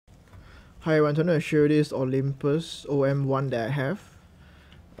Hi everyone, I'm going to show you this Olympus OM-1 that I have.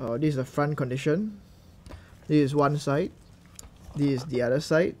 This is the front condition. This is one side. This is the other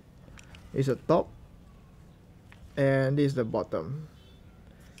side. This is the top. And this is the bottom.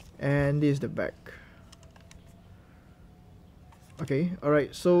 And this is the back. Okay,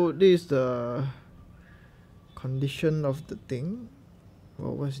 alright, so this is the condition of the thing.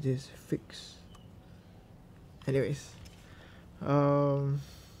 What was this? Fix. Anyways.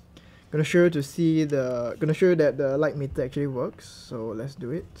 Gonna show you that the light meter actually works. So let's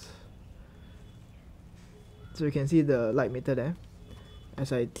do it. So you can see the light meter there.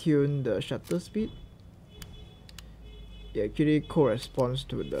 As I tune the shutter speed, it actually corresponds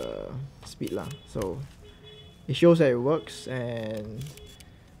to the speed lah. So it shows that it works, and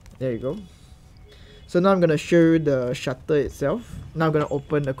there you go. So now I'm gonna show you the shutter itself. Now I'm gonna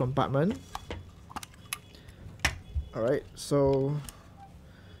open the compartment. Alright, so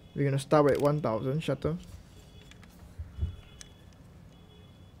we're gonna start with 1000 shutter.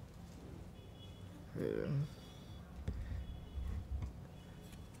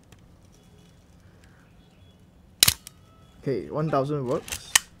 Okay, 1000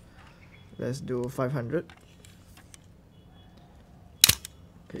 works. Let's do 500.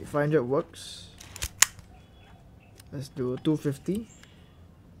 Okay, 500 works. Let's do 250.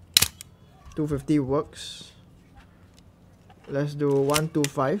 250 works. Let's do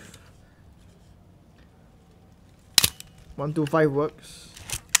 125. 125 works.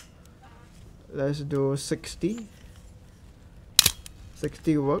 Let's do 60.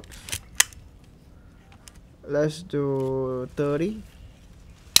 60 works. Let's do 30.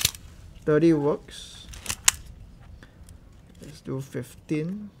 30 works. Let's do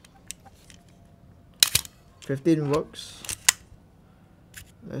 15. 15 works.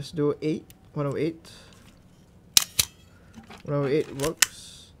 Let's do 8. 108. 108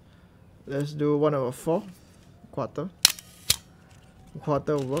 works. Let's do 1/4. Quarter.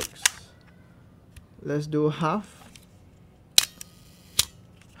 Quarter works. Let's do half.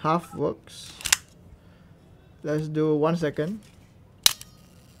 Half works. Let's do 1 second.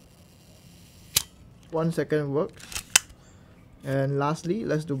 1 second works. And lastly,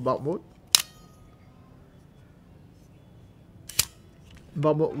 let's do bulb mode.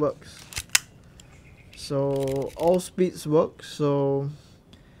 Bulb mode works. So all speeds work. So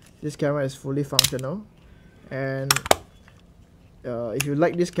this camera is fully functional. And if you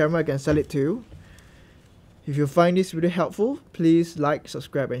like this camera, I can sell it to you. If you find this video helpful, please like,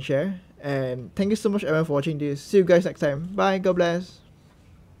 subscribe and share. And thank you so much everyone for watching this. See you guys next time. Bye. God bless.